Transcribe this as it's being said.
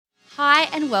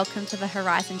and welcome to the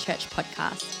Horizon Church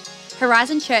podcast.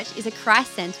 Horizon Church is a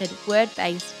Christ-centered,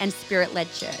 word-based and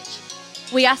spirit-led church.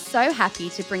 We are so happy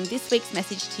to bring this week's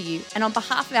message to you, and on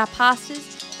behalf of our pastors,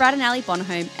 Brad and Ali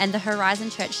Bonholm, and the Horizon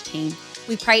Church team,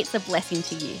 we pray it's a blessing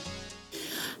to you.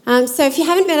 So if you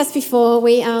haven't met us before,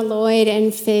 we are Lloyd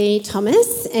and Fee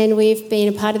Thomas, and we've been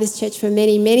a part of this church for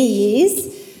many, many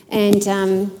years,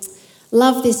 and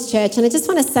love this church. And I just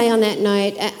want to say on that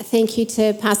note, thank you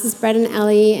to Pastors Brad and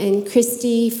Ali and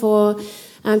Christy for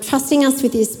trusting us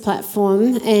with this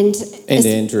platform. And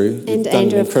Andrew. You've done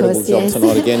an incredible job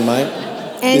tonight again, mate.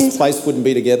 And this place wouldn't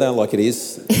be together like it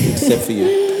is except for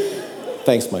you.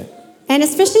 Thanks, mate. And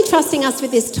especially trusting us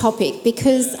with this topic,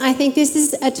 because I think this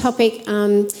is a topic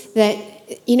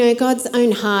that, you know, God's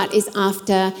own heart is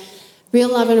after real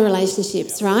love and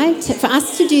relationships, right? For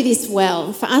us to do this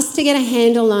well, for us to get a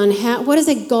handle on what does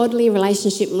a godly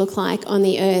relationship look like on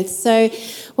the earth. So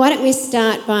why don't we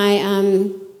start by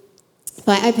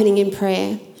opening in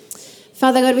prayer.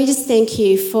 Father God, we just thank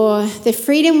you for the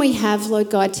freedom we have, Lord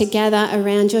God, to gather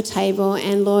around your table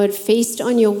and, Lord, feast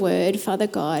on your word, Father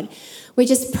God. We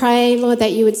just pray, Lord,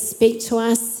 that you would speak to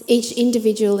us each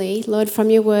individually, Lord, from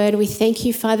your word. We thank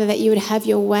you, Father, that you would have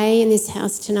your way in this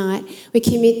house tonight. We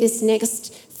commit this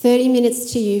next 30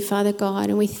 minutes to you, Father God,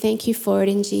 and we thank you for it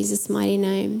in Jesus' mighty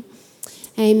name.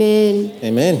 Amen.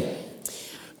 Amen.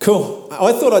 Cool.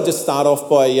 I thought I'd just start off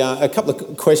by a couple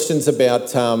of questions about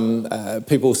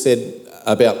people said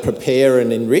about prepare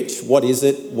and enrich. What is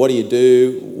it? What do you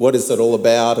do? What is it all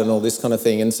about? And all this kind of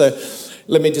thing. And so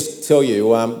let me just tell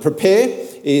you, prepare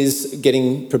is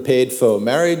getting prepared for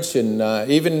marriage. And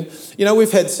even, you know,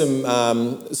 we've had some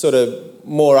sort of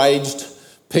more aged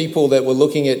people that were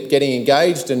looking at getting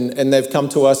engaged and they've come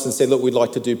to us and said, look, we'd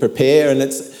like to do prepare. And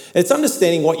it's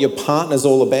understanding what your partner's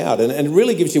all about. And it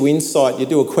really gives you insight. You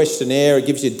do a questionnaire, it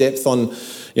gives you depth on,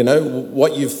 you know,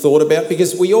 what you've thought about,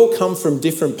 because we all come from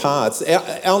different parts.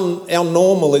 Our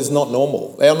normal is not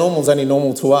normal. Our normal's only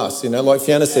normal to us, you know, like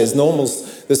Fiona says,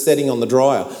 normal's the setting on the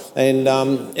dryer.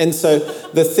 And so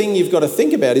the thing you've got to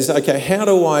think about is, okay, how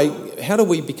do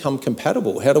we become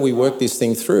compatible? How do we work this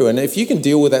thing through? And if you can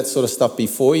deal with that sort of stuff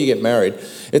before you get married,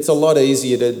 it's a lot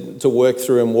easier to work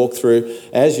through and walk through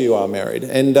as you are married.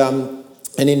 And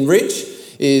enrich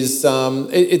is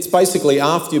it's basically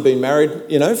after you've been married,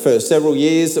 you know, for several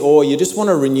years, or you just want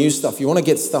to renew stuff. You want to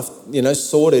get stuff, you know,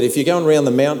 sorted. If you're going around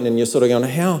the mountain and you're sort of going,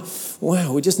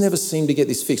 wow, we just never seem to get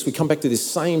this fixed. We come back to this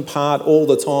same part all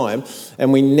the time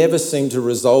and we never seem to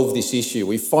resolve this issue.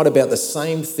 We fight about the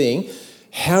same thing.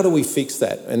 How do we fix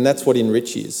that? And that's what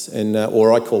enrich is, and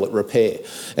or I call it repair.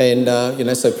 And, you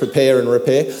know, so prepare and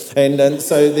repair. And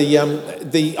so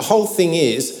the whole thing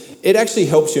is, it actually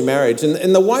helps your marriage.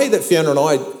 And the way that Fiona and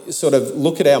I sort of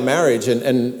look at our marriage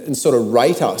and sort of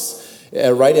rate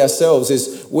ourselves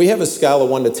is we have a scale of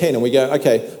 1 to 10 and we go,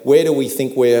 okay, where do we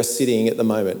think we're sitting at the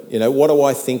moment? You know, what do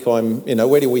I think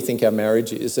where do we think our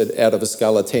marriage is out of a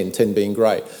scale of 10, 10 being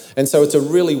great? And so it's a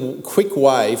really quick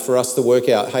way for us to work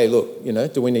out, hey, look, you know,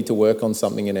 do we need to work on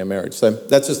something in our marriage? So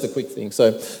that's just a quick thing.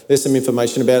 So there's some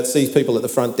information about it. See people at the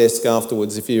front desk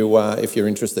afterwards if you're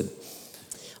interested.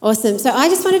 Awesome. So I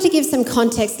just wanted to give some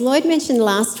context. Lloyd mentioned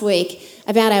last week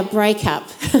about our breakup.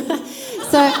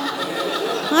 So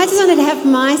I just wanted to have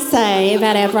my say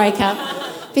about our breakup,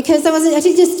 because I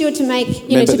didn't just do it to make,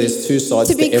 Remember, there's two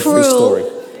sides to every story.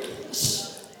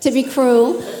 To be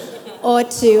cruel or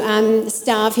to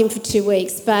starve him for 2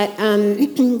 weeks, but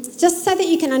just so that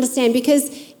you can understand, because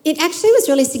it actually was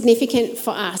really significant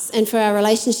for us and for our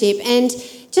relationship. And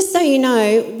just so you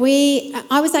know,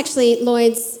 I was actually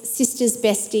Lloyd's sister's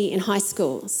bestie in high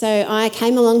school. So I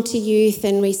came along to youth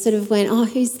and we sort of went, oh,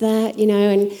 who's that? You know,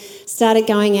 and started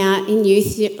going out in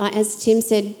youth. Like as Tim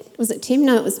said, was it Tim?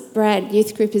 No, it was Brad.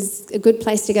 Youth group is a good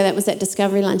place to go. That was at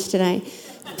Discovery Lunch today.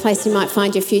 A place you might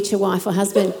find your future wife or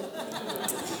husband.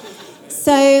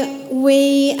 So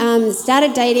we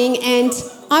started dating and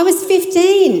I was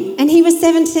 15 and he was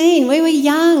 17. We were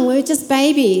young. We were just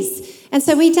babies. And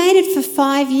so we dated for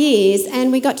 5 years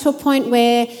and we got to a point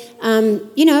where,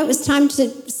 you know, it was time to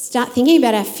start thinking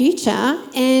about our future.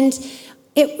 And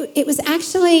it was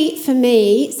actually, for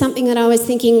me, something that I was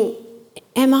thinking,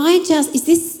 is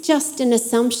this just an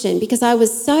assumption? Because I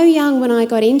was so young when I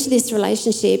got into this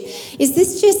relationship. Is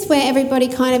this just where everybody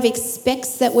kind of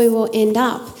expects that we will end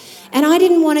up? And I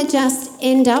didn't want to just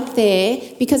end up there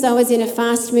because I was in a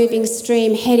fast-moving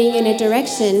stream heading in a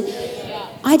direction.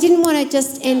 I didn't want to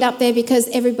just end up there because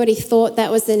everybody thought that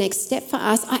was the next step for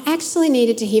us. I actually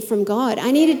needed to hear from God.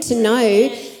 I needed to know,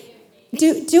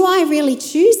 do I really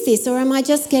choose this, or am I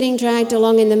just getting dragged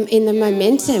along in the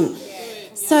momentum?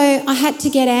 So I had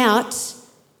to get out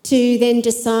to then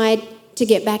decide to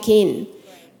get back in.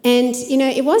 And,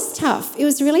 it was tough. It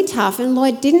was really tough. And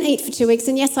Lloyd didn't eat for 2 weeks.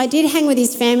 And yes, I did hang with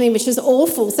his family, which was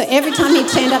awful. So every time he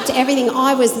turned up to everything,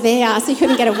 I was there, so he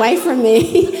couldn't get away from me.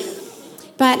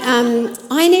 But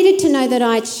I needed to know that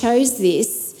I chose this.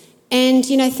 And,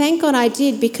 thank God I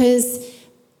did, because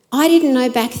I didn't know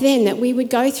back then that we would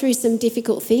go through some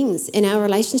difficult things in our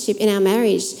relationship, in our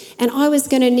marriage. And I was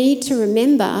going to need to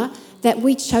remember that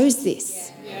we chose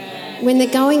this. When the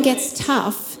going gets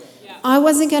tough, I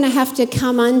wasn't going to have to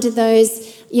come under those,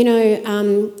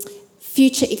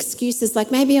 future excuses like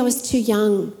maybe I was too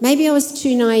young, maybe I was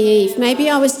too naive, maybe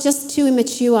I was just too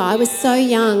immature, I was so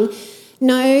young.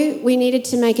 No, we needed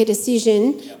to make a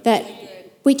decision that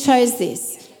we chose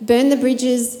this. Burn the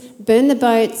bridges, burn the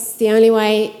boats, the only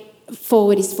way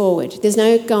forward is forward. There's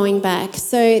no going back.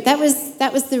 So that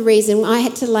was the reason I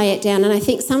had to lay it down. And I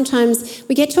think sometimes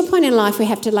we get to a point in life we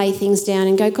have to lay things down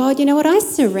and go, God, you know what? I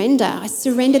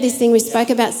surrender this thing. We spoke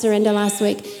about surrender last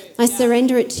week. I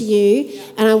surrender it to you,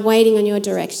 and I'm waiting on your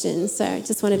direction. So I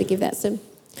just wanted to give that some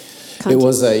context. It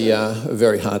was a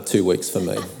very hard 2 weeks for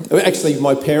me. Actually,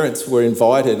 my parents were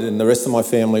invited, and the rest of my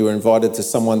family were invited to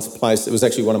someone's place. It was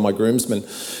actually one of my groomsmen,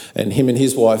 and him and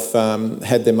his wife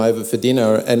had them over for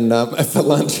dinner and for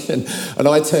lunch. And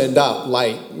I turned up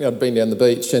late. I'd been down the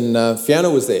beach, and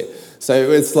Fiona was there. So it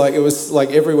was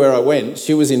like everywhere I went,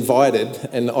 she was invited,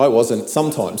 and I wasn't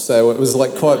sometimes. So it was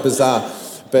like quite bizarre.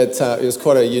 But it was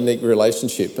quite a unique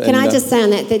relationship. Can I just say on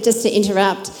that, just to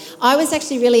interrupt, I was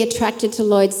actually really attracted to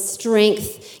Lloyd's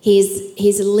strength,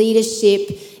 his leadership,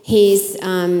 his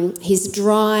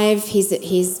drive,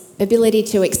 his ability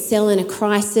to excel in a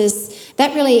crisis.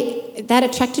 That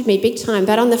attracted me big time.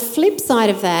 But on the flip side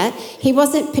of that, he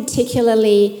wasn't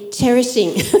particularly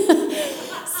cherishing.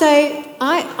 So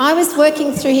I was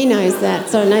working through, he knows that,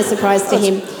 so no surprise to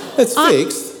him. It's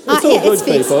fixed. It's all good, it's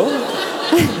fixed. People.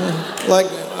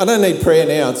 I don't need prayer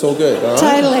now, it's all good, all right?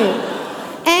 Totally.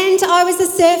 And I was a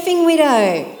surfing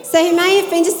widow, so he may have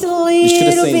been just a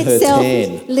little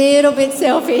bit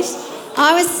selfish.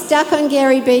 I was stuck on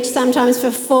Gary Beach sometimes for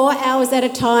 4 hours at a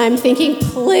time thinking,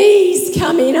 please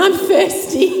come in, I'm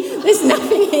thirsty. There's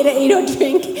nothing here to eat or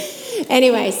drink.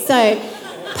 Anyway, so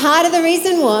part of the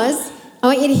reason was, I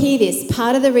want you to hear this,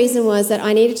 part of the reason was that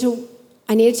I needed to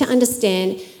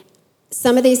understand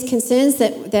some of these concerns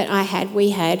that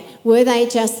we had, were they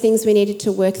just things we needed to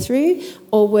work through,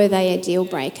 or were they a deal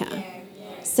breaker?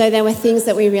 So there were things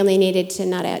that we really needed to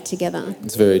nut out together.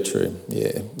 It's very true,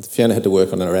 yeah. Fiona had to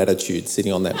work on her attitude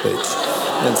sitting on that beach.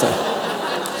 And so,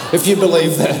 if you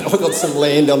believe that, I've got some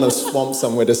land on the swamp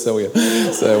somewhere to sell you.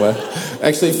 So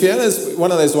actually, Fiona's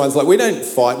one of those ones, like we don't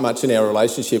fight much in our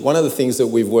relationship. One of the things that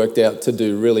we've worked out to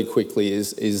do really quickly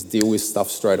is deal with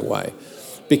stuff straight away.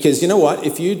 Because you know what?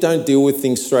 If you don't deal with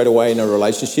things straight away in a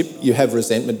relationship, you have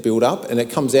resentment build up and it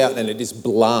comes out and it just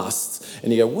blasts.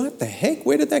 And you go, what the heck?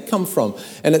 Where did that come from?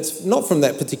 And it's not from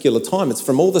that particular time. It's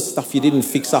from all the stuff you didn't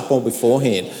fix up on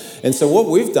beforehand. And so what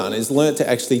we've done is learn to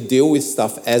actually deal with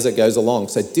stuff as it goes along.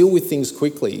 So deal with things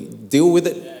quickly. Deal with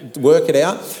it, work it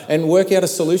out, and work out a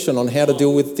solution on how to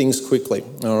deal with things quickly.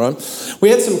 All right? We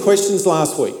had some questions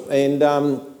last week. And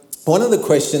one of the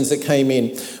questions that came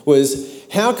in was,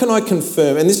 how can I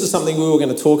confirm, and this is something we were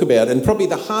going to talk about, and probably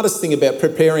the hardest thing about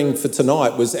preparing for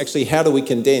tonight was actually how do we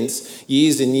condense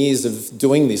years and years of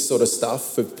doing this sort of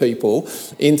stuff for people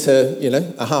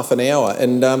into, a half an hour.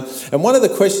 And one of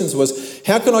the questions was,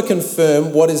 how can I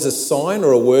confirm what is a sign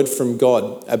or a word from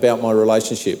God about my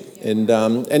relationship? And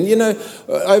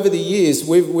over the years,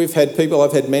 we've had people,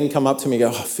 I've had men come up to me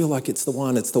and go, I feel like it's the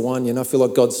one, I feel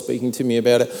like God's speaking to me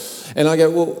about it. And I go,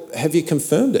 well, have you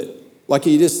confirmed it? Like, are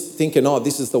you just thinking,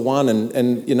 this is the one,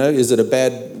 and is it a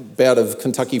bad bout of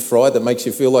Kentucky Fried that makes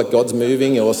you feel like God's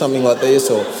moving or something like this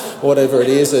or whatever it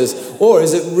is? Or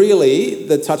is it really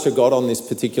the touch of God on this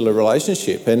particular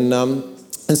relationship? And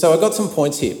so I got some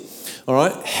points here. All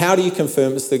right, how do you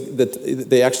confirm it's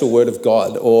the actual word of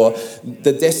God or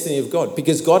the destiny of God?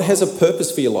 Because God has a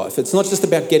purpose for your life. It's not just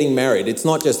about getting married. It's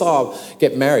not just,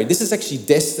 get married. This is actually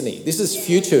destiny. This is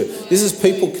future. This is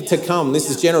people to come. This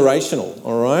is generational,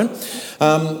 all right?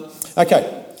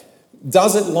 Okay,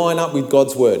 does it line up with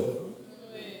God's word?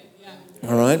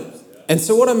 All right? And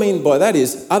so what I mean by that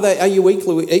is, are you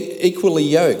equally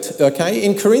yoked? Okay,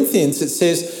 in Corinthians it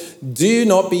says, do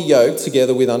not be yoked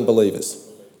together with unbelievers.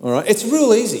 All right, it's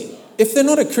real easy. If they're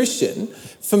not a Christian,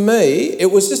 for me, it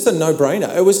was just a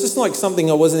no-brainer. It was just like something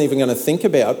I wasn't even going to think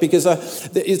about because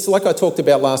it's like I talked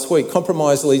about last week.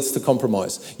 Compromise leads to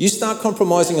compromise. You start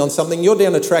compromising on something, you're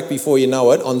down a track before you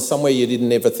know it on somewhere you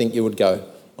didn't ever think you would go.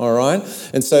 All right?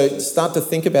 And so start to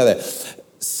think about that.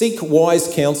 Seek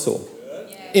wise counsel.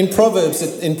 In Proverbs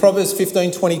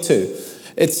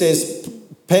 15:22, it says,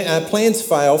 plans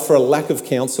fail for a lack of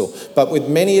counsel, but with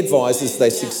many advisors they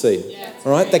succeed.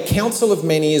 All right? The counsel of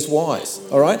many is wise.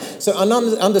 All right? So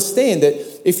understand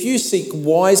that if you seek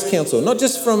wise counsel, not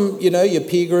just from, your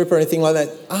peer group or anything like that,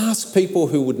 ask people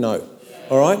who would know.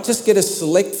 All right? Just get a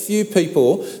select few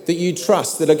people that you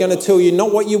trust that are going to tell you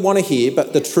not what you want to hear,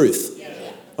 but the truth.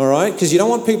 All right? Because you don't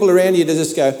want people around you to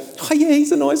just go, oh, yeah,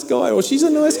 he's a nice guy or she's a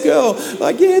nice girl.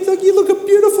 Like, yeah, you look a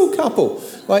beautiful couple.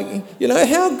 Like,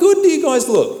 how good do you guys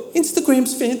look?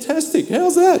 Instagram's fantastic.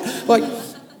 How's that? Like,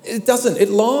 it doesn't. It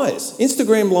lies.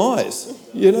 Instagram lies.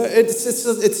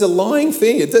 It's a lying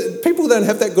thing. People don't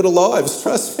have that good of lives.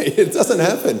 Trust me. It doesn't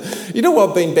happen. You know what?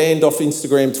 I've been banned off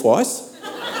Instagram twice.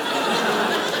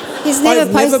 I've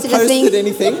never posted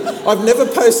anything. I've never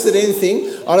posted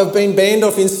anything. I've been banned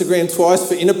off Instagram twice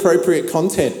for inappropriate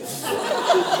content.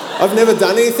 I've never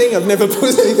done anything. I've never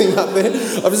put anything up there.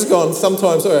 I've just gone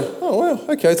sometimes, oh,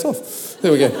 wow, okay, it's off.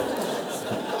 There we go.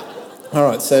 All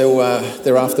right, so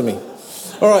they're after me.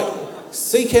 All right,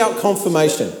 seek out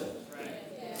confirmation.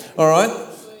 All right,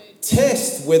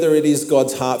 test whether it is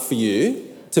God's heart for you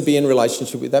to be in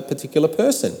relationship with that particular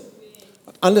person.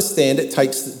 Understand it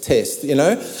takes the test,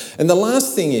 And the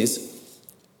last thing is,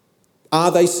 are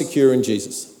they secure in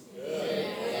Jesus?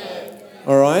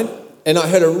 All right? And I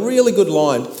heard a really good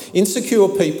line. Insecure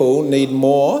people need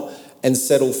more and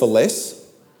settle for less.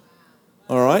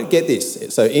 All right? Get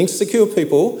this. So insecure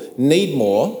people need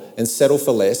more and settle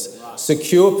for less.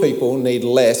 Secure people need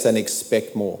less and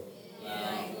expect more.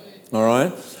 All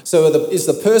right? So is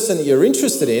the person that you're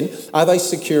interested in, are they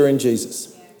secure in Jesus?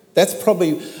 That's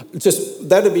probably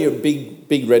that'd be a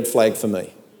big red flag for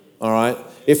me, all right?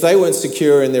 If they weren't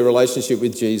secure in their relationship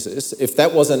with Jesus, if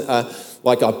that wasn't a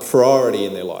priority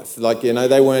in their life,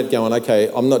 they weren't going,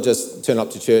 okay, I'm not just turning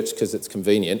up to church because it's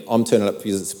convenient, I'm turning up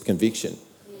because it's conviction,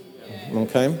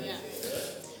 okay?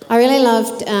 I really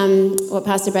loved what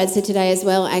Pastor Brad said today as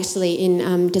well, actually,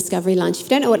 in Discovery Lunch. If you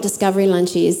don't know what Discovery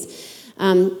Lunch is,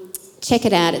 check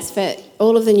it out. It's for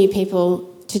all of the new people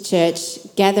to church,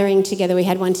 gathering together. We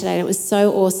had one today and it was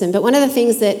so awesome. But one of the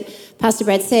things that Pastor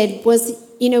Brad said was,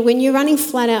 when you're running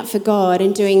flat out for God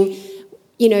and doing,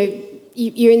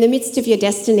 you're in the midst of your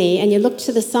destiny and you look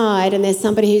to the side and there's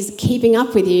somebody who's keeping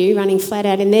up with you, running flat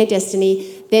out in their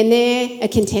destiny, then they're a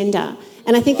contender.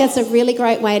 And I think that's a really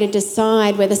great way to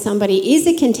decide whether somebody is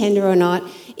a contender or not,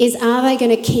 is are they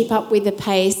going to keep up with the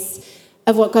pace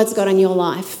of what God's got on your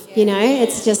life?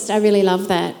 It's just, I really love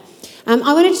that.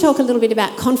 I want to talk a little bit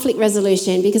about conflict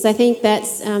resolution because I think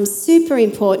that's super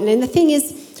important. And the thing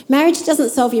is, marriage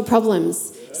doesn't solve your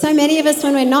problems. So many of us,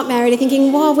 when we're not married, are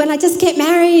thinking, wow, when I just get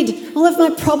married, all of my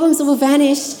problems will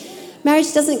vanish.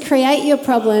 Marriage doesn't create your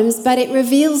problems, but it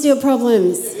reveals your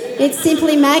problems. It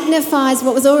simply magnifies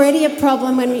what was already a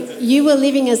problem when you were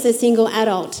living as a single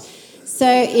adult.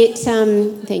 So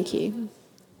thank you.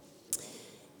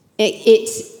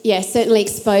 It certainly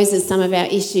exposes some of our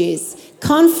issues.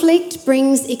 Conflict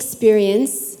brings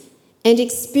experience, and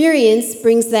experience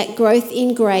brings that growth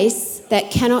in grace that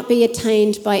cannot be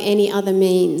attained by any other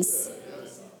means.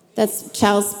 That's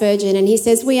Charles Spurgeon, and he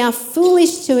says, we are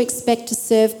foolish to expect to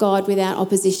serve God without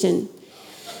opposition.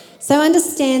 So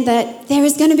understand that there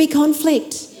is going to be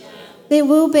conflict. There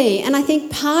will be. And I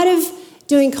think part of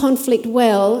doing conflict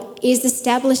well is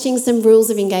establishing some rules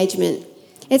of engagement.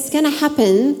 It's going to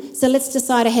happen, so let's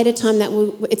decide ahead of time that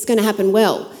it's going to happen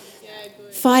well.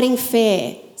 Fighting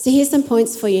fair. So here's some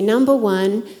points for you. Number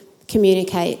one,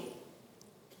 communicate.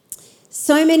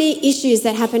 So many issues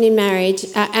that happen in marriage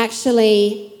are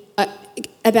actually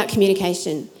about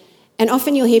communication. And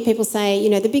often you'll hear people say,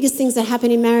 the biggest things that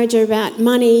happen in marriage are about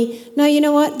money. No, you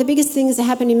know what? The biggest things that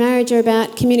happen in marriage are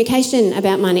about communication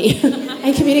about money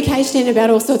and communication about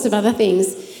all sorts of other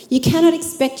things. You cannot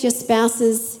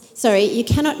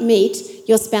meet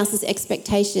your spouse's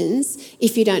expectations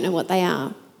if you don't know what they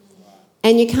are.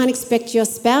 And you can't expect your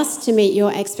spouse to meet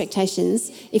your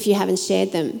expectations if you haven't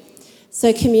shared them.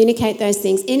 So communicate those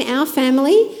things. In our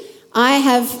family, I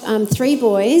have 3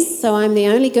 boys, so I'm the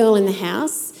only girl in the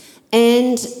house.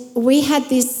 And we had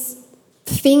this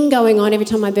thing going on every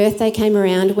time my birthday came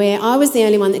around where I was the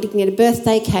only one that didn't get a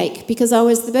birthday cake because I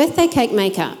was the birthday cake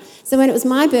maker. So when it was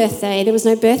my birthday, there was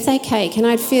no birthday cake and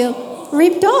I'd feel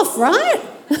ripped off, right?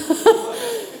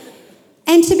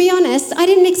 And to be honest, I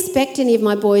didn't expect any of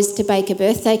my boys to bake a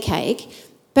birthday cake.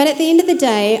 But at the end of the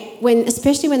day,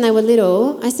 especially when they were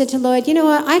little, I said to Lloyd, you know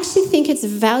what, I actually think it's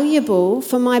valuable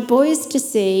for my boys to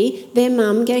see their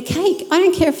mum get a cake. I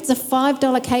don't care if it's a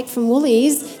 $5 cake from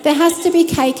Woolies. There has to be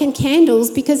cake and candles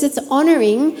because it's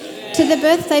honouring to the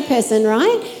birthday person,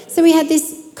 right? So we had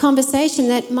this conversation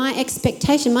that my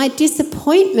expectation, my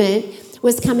disappointment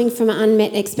was coming from an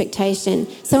unmet expectation.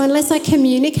 So unless I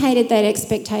communicated that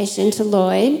expectation to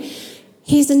Lloyd,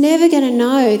 he's never going to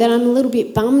know that I'm a little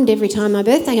bit bummed every time my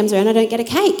birthday comes around I don't get a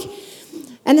cake.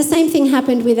 And the same thing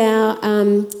happened with our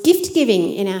gift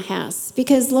giving in our house,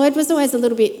 because Lloyd was always a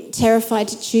little bit terrified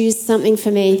to choose something for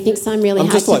me. He thinks I'm really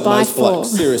hard to buy for. Blokes,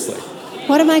 seriously.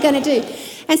 What am I going to do?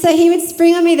 And so he would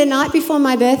spring on me the night before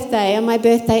my birthday, on my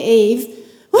birthday eve,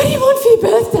 what do you want for your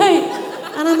birthday?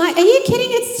 And I'm like, are you kidding?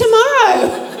 It's tomorrow.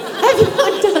 Have you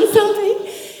not done something?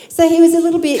 So he was a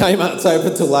little bit... Kmart's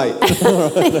open till late.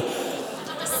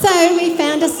 So we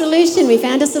found a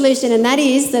solution. And that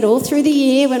is that all through the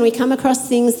year, when we come across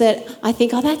things that I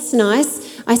think, oh, that's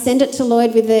nice, I send it to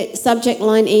Lloyd with the subject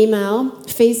line email,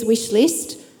 Fee's wish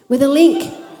list, with a link.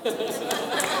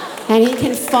 And he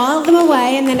can file them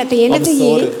away, and then at the end of the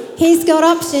year, he's got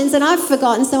options, and I've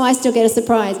forgotten, so I still get a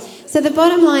surprise. So the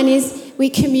bottom line is we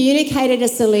communicated a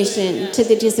solution to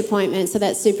the disappointment, so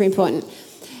that's super important.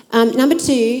 Number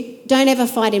 2, don't ever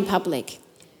fight in public.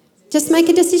 Just make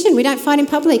a decision. We don't fight in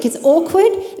public. It's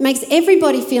awkward. It makes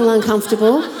everybody feel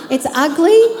uncomfortable. It's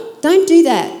ugly. Don't do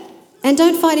that. And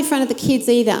don't fight in front of the kids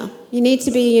either. You need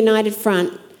to be a united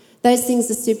front. Those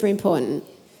things are super important.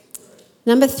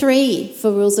 Number 3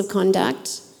 for rules of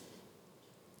conduct,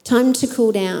 time to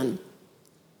cool down.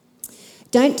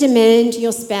 Don't demand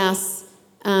your spouse,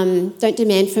 don't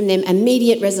demand from them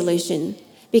immediate resolution,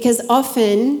 because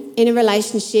often in a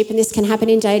relationship, and this can happen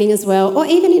in dating as well, or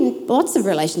even in lots of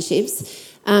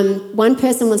relationships, one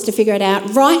person wants to figure it out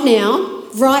right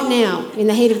now, in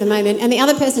the heat of the moment, and the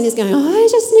other person is going, I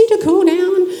just need to cool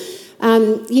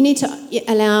down. You need to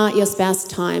allow your spouse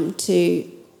time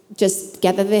to just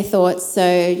gather their thoughts.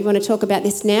 So you want to talk about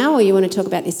this now, or you want to talk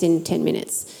about this in 10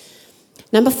 minutes?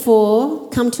 Number 4,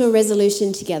 come to a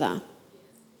resolution together.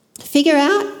 Figure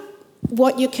out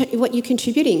what you're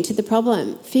contributing to the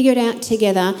problem. Figure it out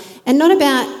together. And not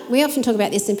about, we often talk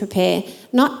about this in Prepare,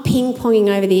 not ping-ponging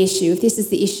over the issue. If this is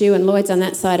the issue and Lloyd's on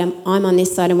that side, I'm on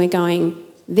this side, and we're going,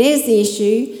 there's the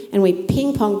issue, and we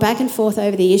ping-pong back and forth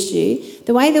over the issue.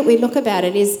 The way that we look at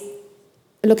it is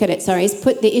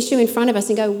put the issue in front of us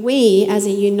and go, we as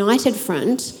a united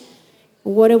front,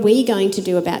 what are we going to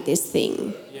do about this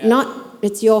thing? Yeah. Not,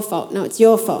 it's your fault. No, it's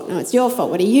your fault. No, it's your fault.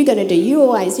 What are you going to do? You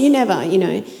always, you never,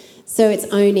 So it's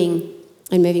owning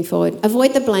and moving forward.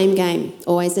 Avoid the blame game,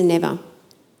 always and never.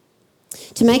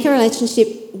 To make a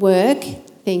relationship work,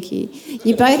 thank you,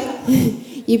 you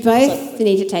both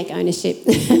need to take ownership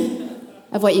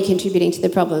of what you're contributing to the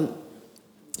problem.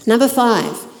 Number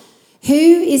 5, who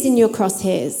is in your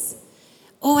crosshairs?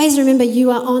 Always remember you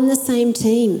are on the same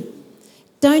team.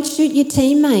 Don't shoot your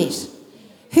teammate.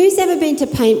 Who's ever been to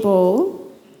paintball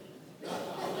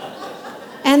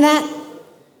and that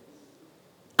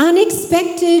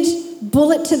unexpected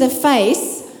bullet to the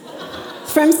face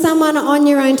from someone on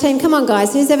your own team? Come on,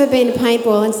 guys, who's ever been to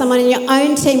paintball and someone in your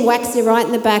own team whacks you right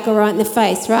in the back or right in the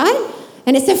face, right?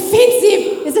 And it's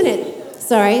offensive, isn't it?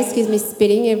 Sorry, excuse me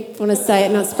spitting. You want to say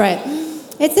it, not spray it.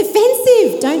 It's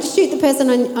offensive. Don't shoot the person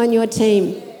on your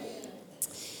team.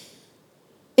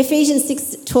 Ephesians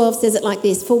 6:12 says it like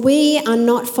this: for we are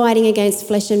not fighting against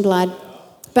flesh and blood,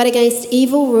 but against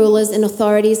evil rulers and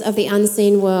authorities of the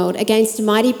unseen world, against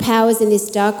mighty powers in this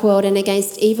dark world, and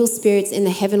against evil spirits in the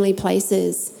heavenly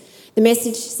places. The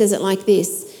Message says it like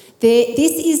this: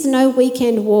 this is no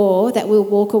weekend war that we'll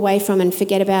walk away from and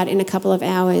forget about in a couple of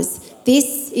hours.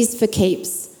 This is for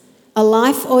keeps. A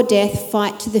life or death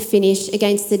fight to the finish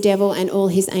against the devil and all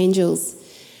his angels.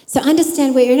 So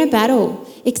understand we're in a battle.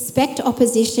 Expect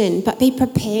opposition, but be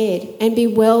prepared and be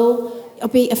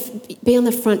on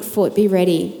the front foot, be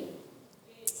ready.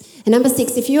 And number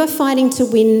 6, if you are fighting to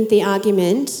win the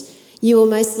argument, you will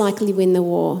most likely lose the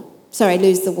war.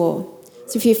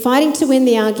 So if you're fighting to win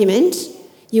the argument,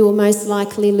 you will most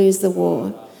likely lose the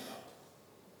war.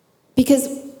 Because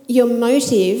your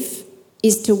motive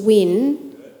is to win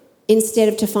instead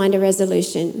of to find a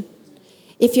resolution.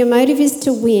 If your motive is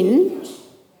to win,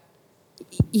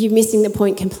 you're missing the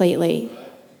point completely.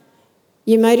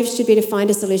 Your motive should be to find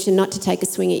a solution, not to take a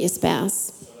swing at your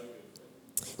spouse.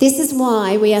 This is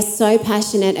why we are so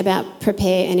passionate about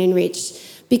Prepare and Enrich,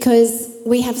 because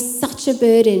we have such a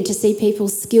burden to see people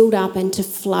skilled up and to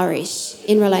flourish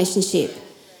in relationship.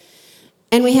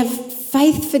 And we have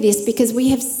faith for this because we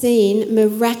have seen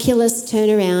miraculous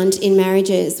turnaround in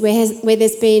marriages where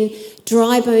there's been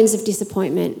dry bones of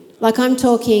disappointment. Like I'm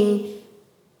talking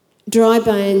dry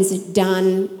bones,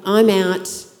 done, I'm out,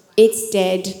 it's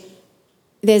dead,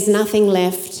 there's nothing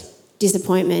left,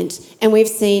 disappointment. And we've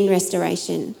seen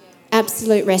restoration.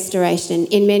 absolute restoration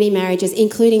in many marriages,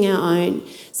 including our own.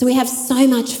 So we have so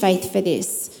much faith for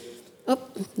this. Oh,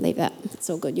 leave that. It's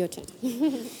all good. Your turn.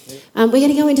 We're going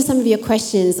to go into some of your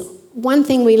questions. One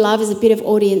thing we love is a bit of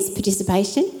audience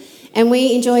participation. And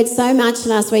we enjoyed so much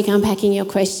last week unpacking your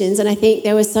questions. And I think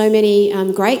there were so many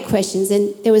great questions.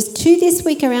 And there was 2 this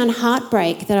week around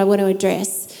heartbreak that I want to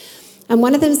address. And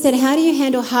one of them said, how do you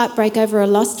handle heartbreak over a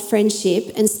lost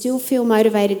friendship and still feel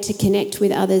motivated to connect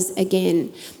with others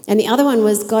again? And the other one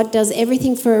was, God does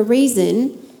everything for a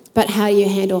reason, but how do you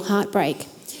handle heartbreak?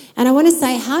 And I want to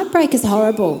say heartbreak is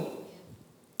horrible.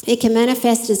 It can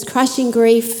manifest as crushing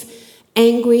grief,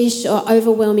 anguish, or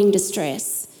overwhelming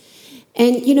distress.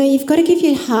 And, you've got to give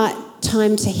your heart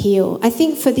time to heal. I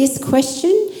think for this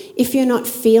question, if you're not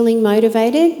feeling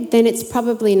motivated, then it's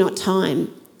probably not time.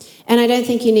 And I don't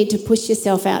think you need to push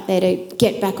yourself out there to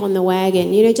get back on the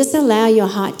wagon. Just allow your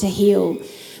heart to heal.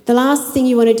 The last thing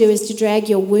you want to do is to drag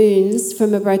your wounds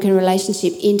from a broken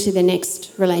relationship into the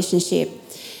next relationship.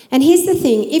 And here's the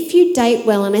thing, if you date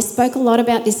well, and I spoke a lot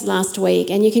about this last week,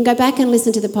 and you can go back and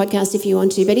listen to the podcast if you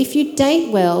want to, but if you date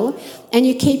well and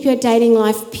you keep your dating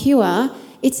life pure,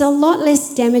 it's a lot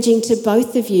less damaging to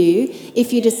both of you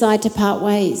if you decide to part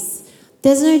ways.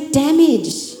 There's no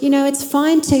damage. It's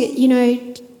fine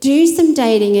to, do some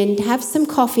dating and have some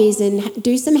coffees and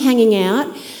do some hanging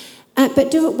out,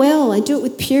 but do it well and do it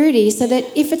with purity so that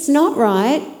if it's not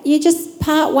right, you just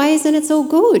part ways and it's all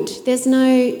good. There's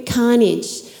no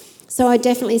carnage. So I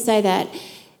definitely say that.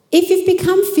 If you've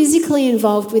become physically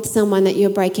involved with someone that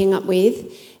you're breaking up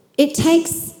with, it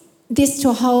takes this to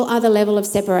a whole other level of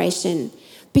separation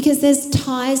because there's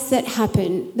ties that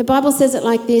happen. The Bible says it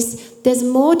like this, there's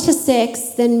more to sex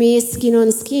than mere skin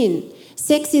on skin.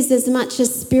 Sex is as much a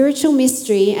spiritual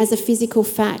mystery as a physical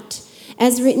fact.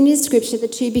 As written in Scripture, the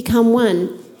two become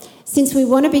one. Since we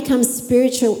want to become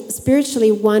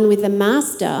spiritually one with the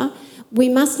Master, we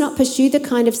must not pursue the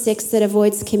kind of sex that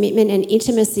avoids commitment and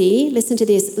intimacy, listen to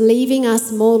this, leaving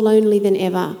us more lonely than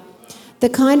ever. The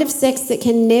kind of sex that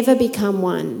can never become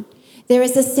one. There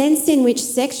is a sense in which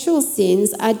sexual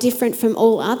sins are different from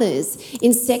all others.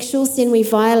 In sexual sin, we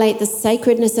violate the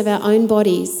sacredness of our own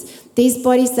bodies, these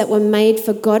bodies that were made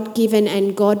for God-given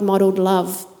and God-modelled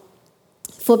love,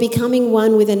 for becoming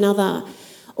one with another.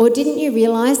 Or didn't you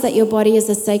realise that your body is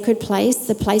a sacred place,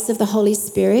 the place of the Holy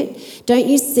Spirit? Don't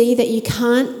you see that you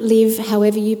can't live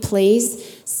however you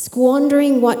please,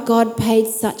 squandering what God paid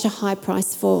such a high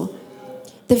price for?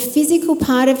 The physical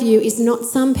part of you is not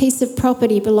some piece of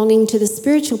property belonging to the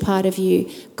spiritual part of you.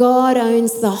 God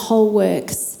owns the whole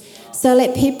works. So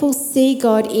let people see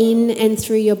God in and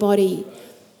through your body.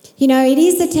 It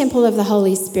is the temple of the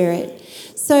Holy Spirit.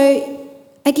 So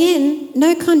again,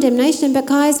 no condemnation, but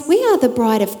guys, we are the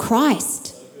bride of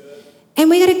Christ. And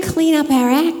we got to clean up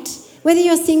our act, whether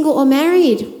you're single or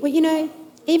married. Well,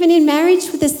 even in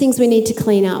marriage, there's things we need to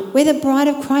clean up. We're the bride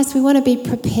of Christ. We want to be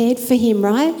prepared for him,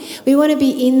 right? We want to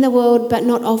be in the world, but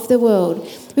not of the world.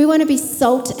 We want to be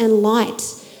salt and light.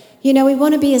 We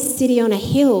want to be a city on a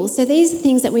hill. So these are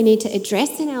things that we need to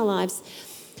address in our lives.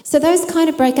 So those kind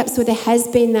of breakups where there has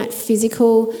been that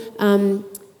physical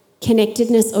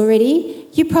connectedness already,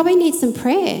 you probably need some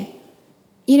prayer.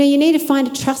 You need to find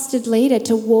a trusted leader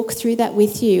to walk through that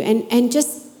with you and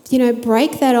just,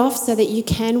 break that off so that you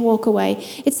can walk away.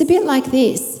 It's a bit like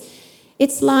this.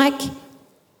 It's like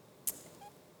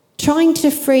trying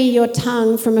to free your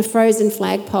tongue from a frozen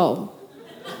flagpole.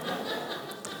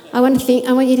 I want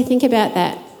you to think about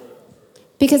that.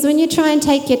 Because when you try and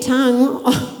take your tongue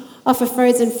off a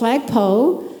frozen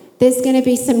flagpole, there's going to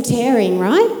be some tearing,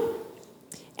 right?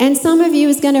 And some of you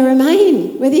is going to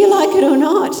remain, whether you like it or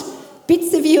not.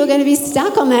 Bits of you are going to be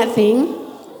stuck on that thing.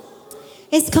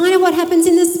 It's kind of what happens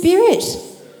in the spirit.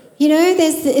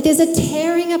 There's a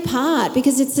tearing apart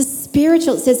because it's a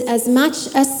spiritual, it says as much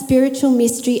a spiritual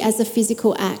mystery as a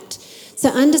physical act. So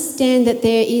understand that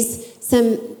there is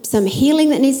some healing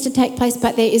that needs to take place,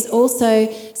 but there is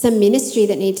also some ministry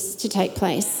that needs to take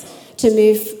place to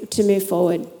move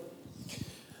forward.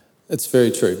 It's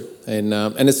very true. And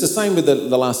it's the same with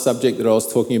the last subject that I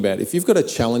was talking about. If you've got a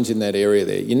challenge in that area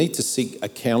there, you need to seek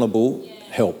accountable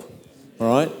help, all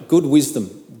right? Good wisdom.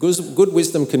 Good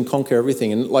wisdom can conquer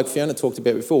everything. And like Fiona talked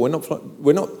about before,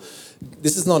 we're not.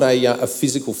 This is not a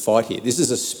physical fight here. This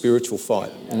is a spiritual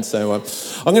fight. And so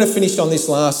I'm going to finish on this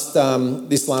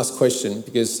last question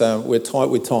because we're tight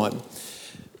with time.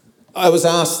 I was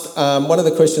asked, one of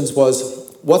the questions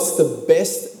was, what's the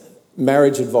best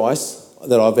marriage advice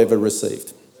that I've ever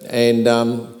received? And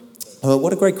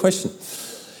what a great question.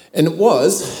 And it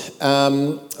was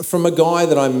from a guy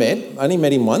that I met, I only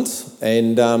met him once,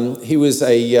 and he was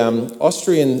a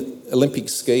Austrian Olympic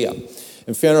skier.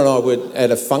 And Fiona and I were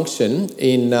at a function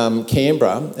in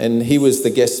Canberra, and he was the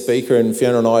guest speaker, and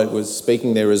Fiona and I was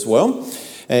speaking there as well.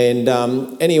 And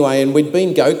anyway, and we'd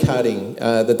been go-karting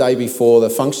the day before the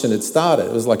function had started.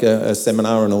 It was like a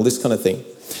seminar and all this kind of thing.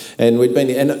 And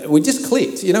we just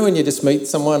clicked, you know, when you just meet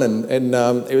someone, and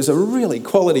it was a really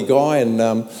quality guy,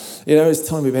 and he was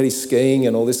telling me about his skiing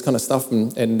and all this kind of stuff,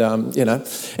 and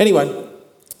anyway,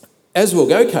 as we were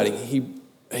go-karting,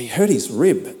 he hurt his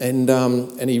rib, and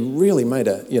he really made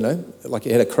like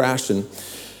he had a crash,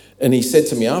 and he said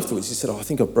to me afterwards, he said, "Oh, I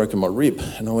think I've broken my rib."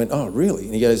 And I went, "Oh, really?"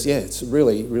 And he goes, "Yeah, it's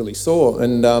really, really sore."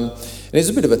 And he's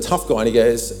a bit of a tough guy, and he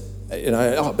goes,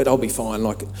 but I'll be fine.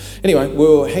 Anyway, we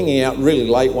were hanging out really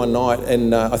late one night,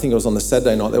 and I think it was on the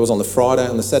Saturday night. That was on the Friday.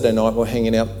 On the Saturday night, we were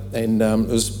hanging out, and it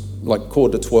was like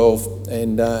 11:45,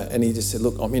 and he just said,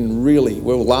 "Look, I'm in really."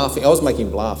 We were laughing. I was making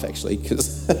him laugh actually,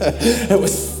 because it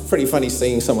was pretty funny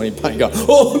seeing someone in pain go,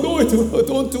 "Oh no,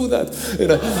 don't do that,"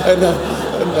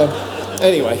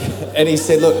 Anyway, and he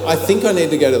said, "Look, I think I need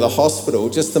to go to the hospital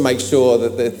just to make sure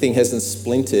that the thing hasn't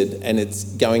splintered and it's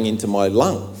going into my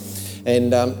lung."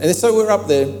 And so we're up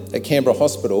there at Canberra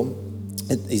Hospital.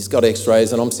 He's got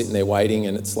x-rays, and I'm sitting there waiting,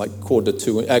 and it's like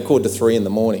 2:45 in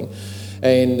the morning.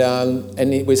 And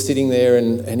we're sitting there,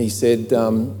 and he said,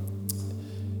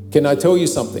 "Can I tell you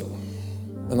something?"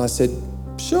 And I said,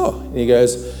 "Sure." And he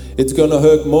goes, "It's going to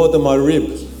hurt more than my rib."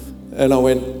 And I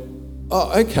went,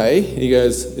 "Oh, okay." He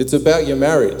goes, "It's about your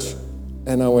marriage."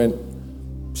 And I went,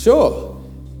 "Sure."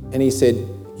 And he said,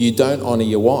 "You don't honour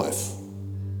your wife."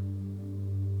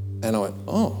 And I went,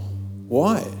 "Oh,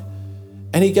 why?"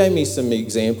 And he gave me some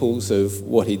examples of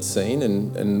what he'd seen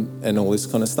and all this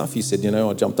kind of stuff. He said,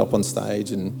 "I jumped up on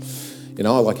stage, and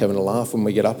I like having a laugh when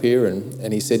we get up here."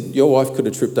 And he said, "Your wife could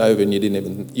have tripped over and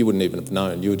you wouldn't even have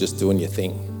known. You were just doing your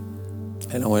thing."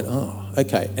 And I went, "Oh,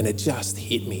 okay." And it just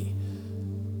hit me.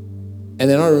 And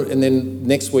then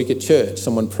next week at church,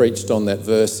 someone preached on that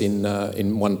verse in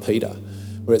 1 Peter,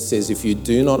 where it says, "If you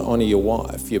do not honour your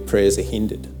wife, your prayers are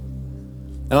hindered."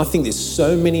 And I think there's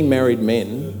so many married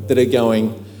men that are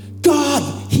going, "God,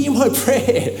 hear my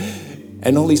prayer."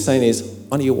 And all he's saying is,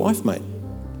 honour your wife, mate.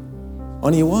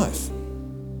 Honour your wife.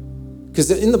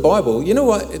 Because in the Bible, you know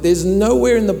what? There's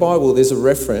nowhere in the Bible there's a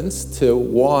reference to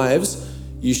wives,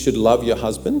 you should love your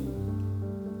husband.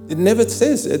 It never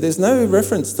says. There's no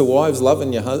reference to wives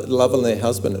loving their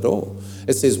husband at all.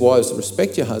 It says wives,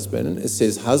 respect your husband. It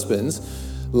says husbands,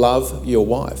 love your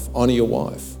wife, honour your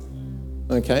wife.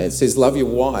 Okay, it says love your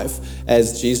wife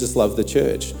as Jesus loved the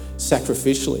church,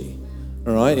 sacrificially.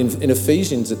 All right, in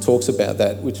Ephesians it talks about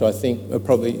that, which I think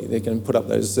probably they can put up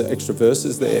those extra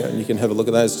verses there, and you can have a look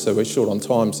at those. So we're short on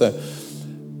time.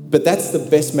 But that's the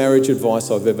best marriage advice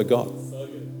I've ever got,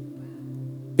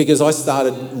 because I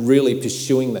started really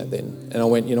pursuing that then, and I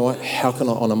went, you know what? How can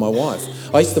I honour my wife?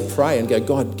 I used to pray and go,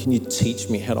 "God, can you teach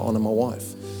me how to honour my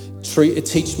wife?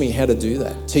 Teach me how to do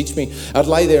that. Teach me." I'd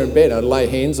lay there in bed, I'd lay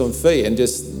hands on feet, and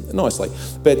just nicely,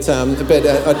 I'd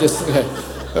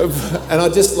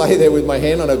just lay there with my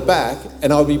hand on her back,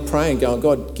 and I'd be praying, going,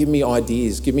 "God, give me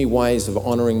ideas, give me ways of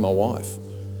honouring my wife,"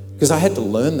 because I had to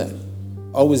learn that.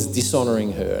 I was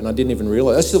dishonouring her, and I didn't even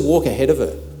realise. I used to walk ahead of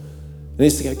her, and I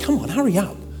used to go, "Come on, hurry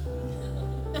up."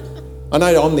 I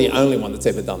know I'm the only one that's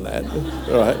ever done that,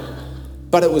 right?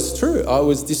 But it was true. I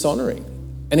was dishonouring.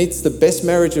 And it's the best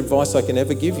marriage advice I can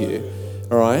ever give you,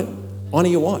 all right? Honour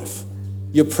your wife.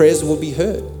 Your prayers will be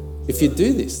heard if you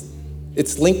do this.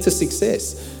 It's linked to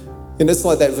success. And it's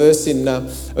like that verse in,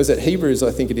 was it Hebrews,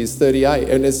 I think it is, 38,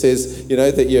 and it says,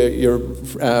 that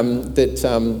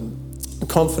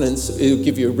confidence will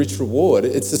give you a rich reward.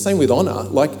 It's the same with honour.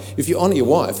 Like, if you honour your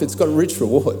wife, it's got a rich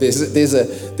reward.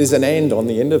 There's an and on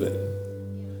the end of it.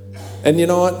 And you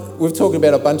know what? We've talked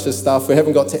about a bunch of stuff. We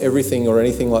haven't got to everything or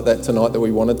anything like that tonight that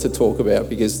we wanted to talk about,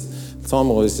 because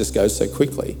time always just goes so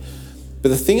quickly. But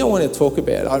the thing I want to talk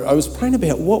about, I was praying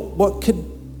about what could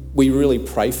we really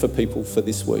pray for people for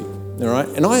this week, all right?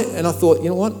 And I thought, you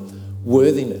know what?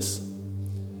 Worthiness.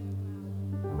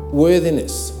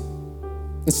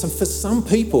 And so for some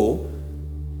people,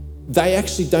 they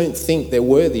actually don't think they're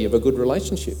worthy of a good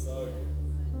relationship.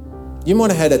 You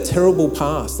might have had a terrible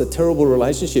past, a terrible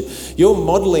relationship. Your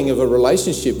modelling of a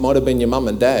relationship might have been your mum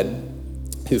and dad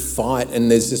who fight, and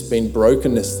there's just been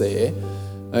brokenness there,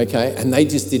 okay? And they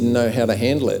just didn't know how to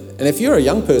handle it. And if you're a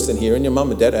young person here and your mum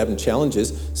and dad are having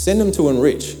challenges, send them to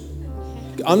Enrich.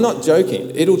 I'm not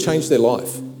joking. It'll change their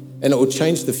life, and it will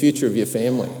change the future of your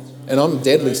family. And I'm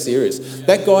deadly serious.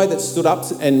 That guy that stood up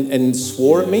and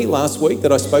swore at me last week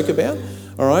that I spoke about,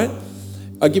 all right?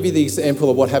 I'll give you the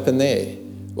example of what happened there.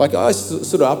 Like I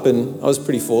stood up and I was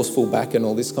pretty forceful back and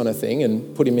all this kind of thing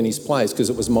and put him in his place because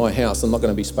it was my house. I'm not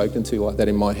going to be spoken to like that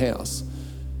in my house.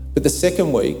 But the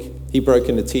second week, he broke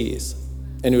into tears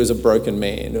and he was a broken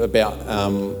man about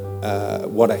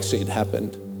what actually had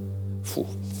happened. Phew.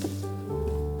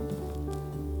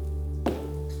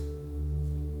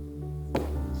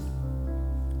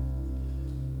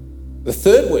 The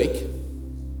third week,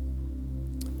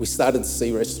 we started to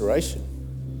see restoration.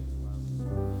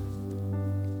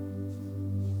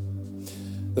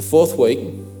 The fourth week,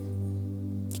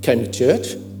 he came to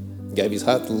church, gave his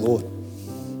heart to the Lord,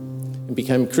 and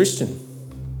became a Christian.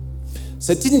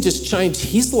 So it didn't just change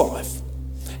his life,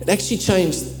 it actually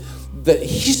changed the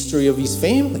history of his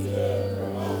family.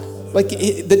 Like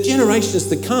the generations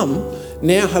to come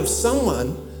now have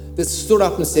someone that stood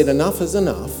up and said, enough is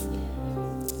enough.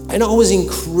 And I was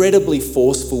incredibly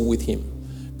forceful with him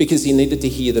because he needed to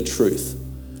hear the truth.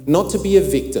 Not to be a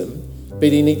victim, but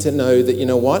he needed to know that, you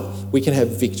know what, we can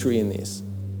have victory in this.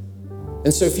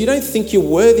 And so if you don't think you're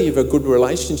worthy of a good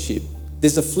relationship,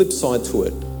 there's a flip side to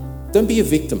it. Don't be a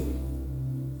victim.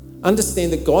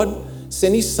 Understand that God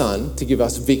sent his son to give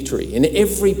us victory in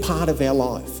every part of our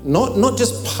life. Not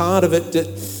just part of it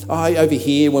that, over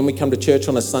here when we come to church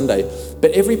on a Sunday,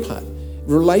 but every part.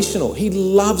 Relational. He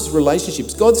loves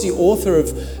relationships. God's the author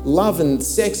of love and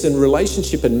sex and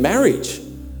relationship and marriage.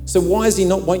 So why does he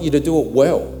not want you to do it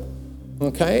well?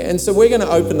 Okay, and so we're going to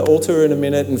open the altar in a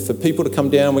minute, and for people to come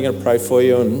down, we're going to pray for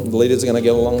you, and the leaders are going to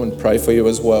get along and pray for you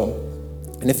as well.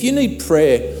 And if you need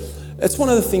prayer, that's one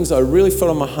of the things I really felt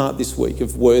on my heart this week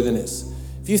of worthiness.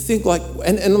 If you think like,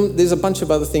 and there's a bunch of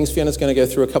other things, Fiona's going to go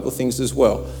through a couple of things as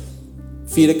well,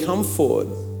 for you to come forward,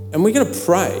 and we're going to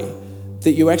pray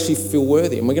that you actually feel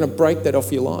worthy, and we're going to break that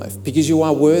off your life because you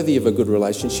are worthy of a good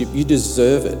relationship. You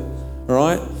deserve it, all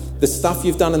right? The stuff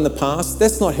you've done in the past,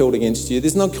 that's not held against you.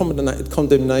 There's no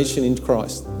condemnation in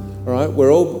Christ, all right?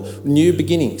 We're all new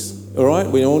beginnings, all right?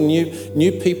 We're all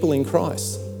new people in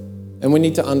Christ. And we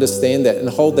need to understand that and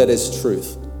hold that as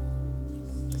truth.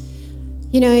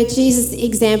 You know, Jesus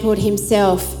exampled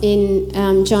himself in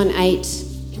John 8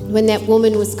 when that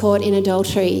woman was caught in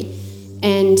adultery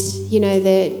and, you know,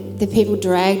 the people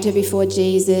dragged her before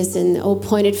Jesus and all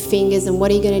pointed fingers and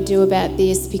what are you going to do about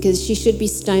this because she should be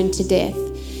stoned to death.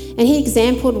 And he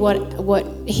exampled what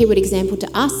he would example to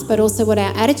us, but also what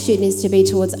our attitude needs to be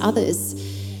towards others.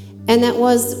 And that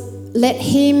was, let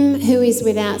him who is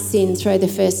without sin throw the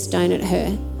first stone at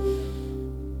her.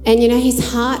 And, you know,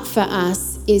 his heart for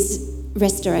us is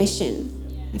restoration,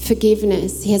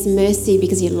 forgiveness. He has mercy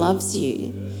because he loves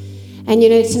you. And, you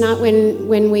know, tonight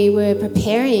when we were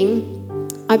preparing,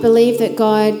 I believe that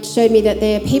God showed me that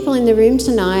there are people in the room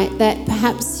tonight that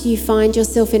perhaps you find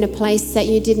yourself in a place that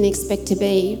you didn't expect to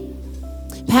be.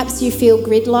 Perhaps you feel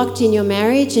gridlocked in your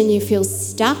marriage and you feel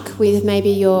stuck with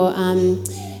maybe your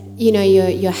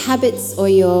habits or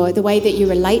the way that you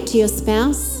relate to your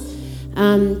spouse.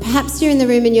 Perhaps you're in the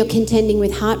room and you're contending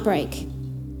with heartbreak.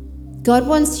 God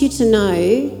wants you to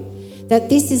know that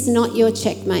this is not your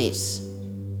checkmate.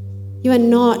 You are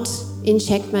not in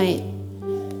checkmate.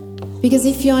 Because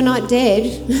if you're not dead,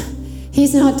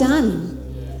 he's not done.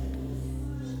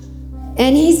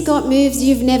 And he's got moves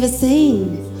you've never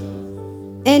seen.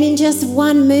 And in just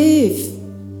one move,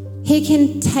 he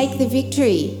can take the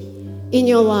victory in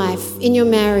your life, in your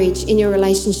marriage, in your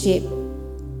relationship.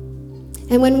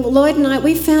 And when Lloyd and I,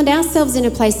 we found ourselves in a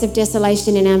place of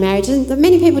desolation in our marriage, and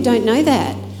many people don't know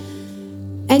that.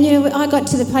 And, you know, I got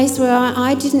to the place where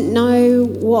I didn't know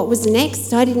what was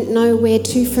next. I didn't know where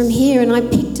to from here. And I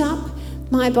picked up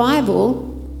my Bible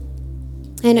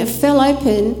and it fell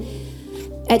open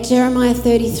at Jeremiah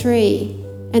 33.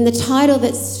 And the title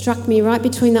that struck me right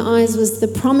between the eyes was The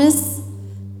Promise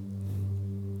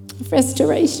of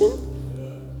Restoration.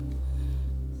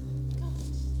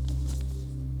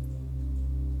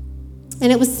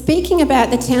 And it was speaking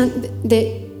about towns,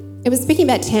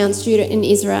 Judah and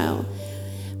Israel.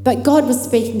 But God was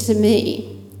speaking to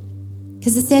me.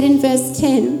 Because it said in verse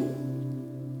 10,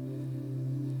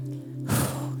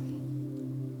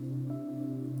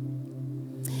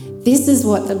 this is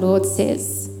what the Lord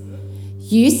says.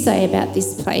 You say about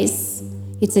this place,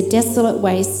 it's a desolate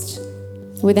waste,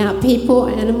 without people,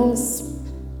 animals.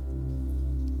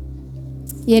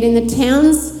 Yet in the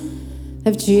towns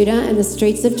of Judah and the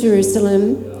streets of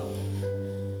Jerusalem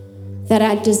that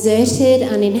are deserted,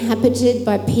 uninhabited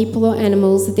by people or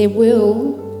animals, there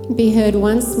will be heard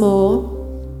once more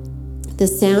the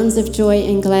sounds of joy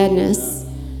and gladness,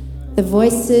 the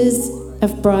voices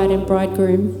of bride and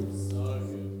bridegroom,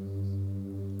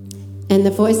 and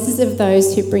the voices of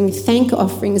those who bring thank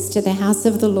offerings to the house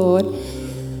of the Lord,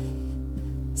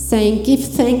 saying, give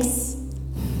thanks.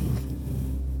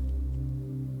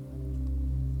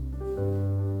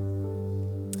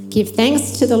 Give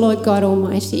thanks to the Lord God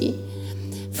Almighty,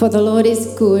 for the Lord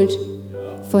is good,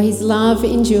 for his love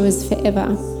endures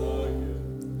forever.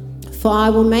 For I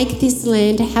will make this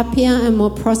land happier and more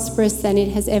prosperous than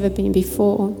it has ever been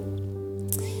before.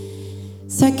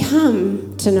 So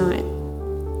come tonight,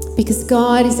 because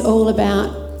God is all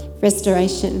about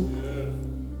restoration.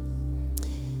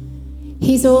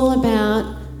 He's all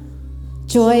about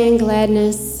joy and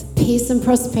gladness, peace and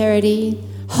prosperity,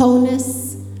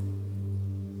 wholeness,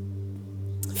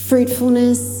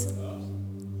 fruitfulness,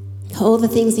 all the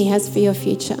things he has for your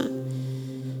future.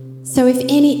 So if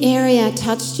any area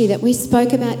touched you that we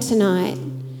spoke about tonight,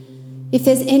 if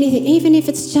there's anything, even if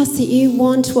it's just that you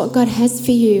want what God has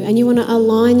for you and you want to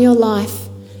align your life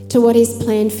to what he's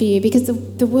planned for you, because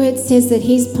the word says that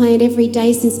he's planned every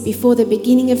day since before the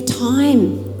beginning of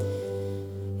time.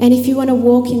 And if you want to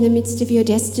walk in the midst of your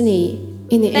destiny,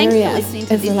 in the area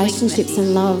of relationships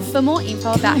and love. For more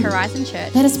info about Horizon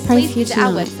Church, let us pray for you visit our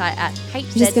tonight. website at hz.church.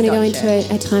 We're just going to go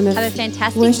into a time of Have a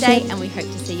fantastic worship, day, and we hope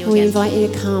to see you and we again invite soon. you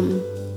to come.